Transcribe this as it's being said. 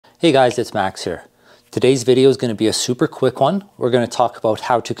Hey guys, it's Max here. Today's video is going to be a super quick one. We're going to talk about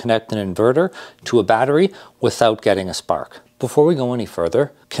how to connect an inverter to a battery without getting a spark. Before we go any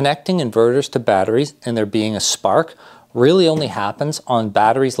further, connecting inverters to batteries and there being a spark really only happens on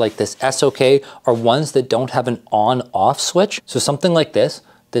batteries like this SOK or ones that don't have an on-off switch. So something like this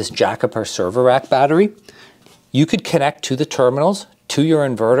Jack-up server rack battery, you could connect to the terminals to your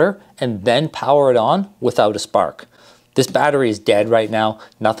inverter and then power it on without a spark. This battery is dead right now.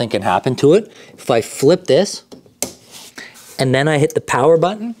 Nothing can happen to it. If I flip this and then I hit the power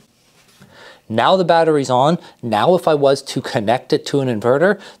button, now the battery's on. Now if I was to connect it to an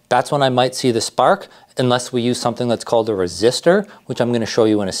inverter, that's when I might see the spark, unless we use something that's called a resistor, which I'm going to show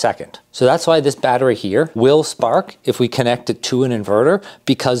you in a second. So that's why this battery here will spark if we connect it to an inverter,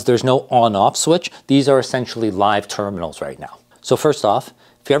 because there's no on-off switch. These are essentially live terminals right now. So first off,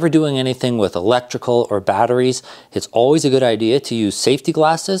 if you're ever doing anything with electrical or batteries, it's always a good idea to use safety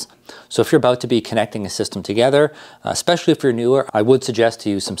glasses. So if you're about to be connecting a system together, especially if you're newer, I would suggest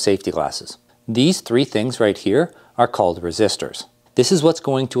to use some safety glasses. These three things right here are called resistors. This is what's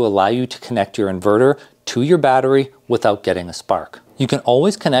going to allow you to connect your inverter to your battery without getting a spark. You can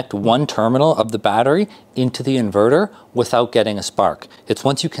always connect one terminal of the battery into the inverter without getting a spark. It's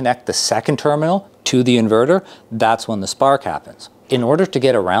once you connect the second terminal to the inverter, that's when the spark happens. In order to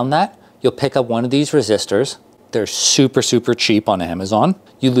get around that, you'll pick up one of these resistors. They're super cheap on Amazon.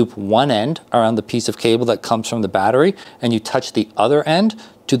 You loop one end around the piece of cable that comes from the battery and you touch the other end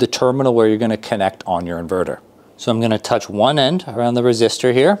to the terminal where you're going to connect on your inverter. So I'm going to touch one end around the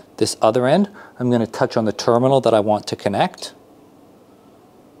resistor here. This other end, I'm going to touch on the terminal that I want to connect.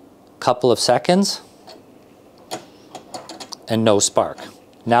 Couple of seconds and no spark.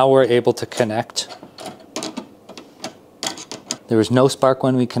 Now we're able to connect. There was no spark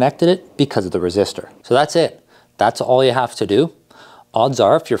when we connected it because of the resistor. So that's it. That's all you have to do. Odds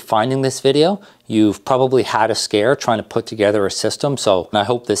are, if you're finding this video, you've probably had a scare trying to put together a system, so I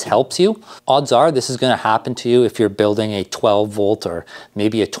hope this helps you. Odds are this is going to happen to you if you're building a 12 volt or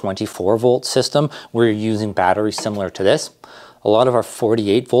maybe a 24 volt system where you're using batteries similar to this. A lot of our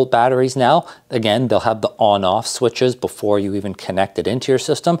 48 volt batteries now, again, they'll have the on-off switches before you even connect it into your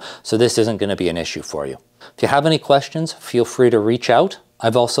system, so this isn't going to be an issue for you. If you have any questions, feel free to reach out.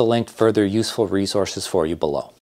 I've also linked further useful resources for you below.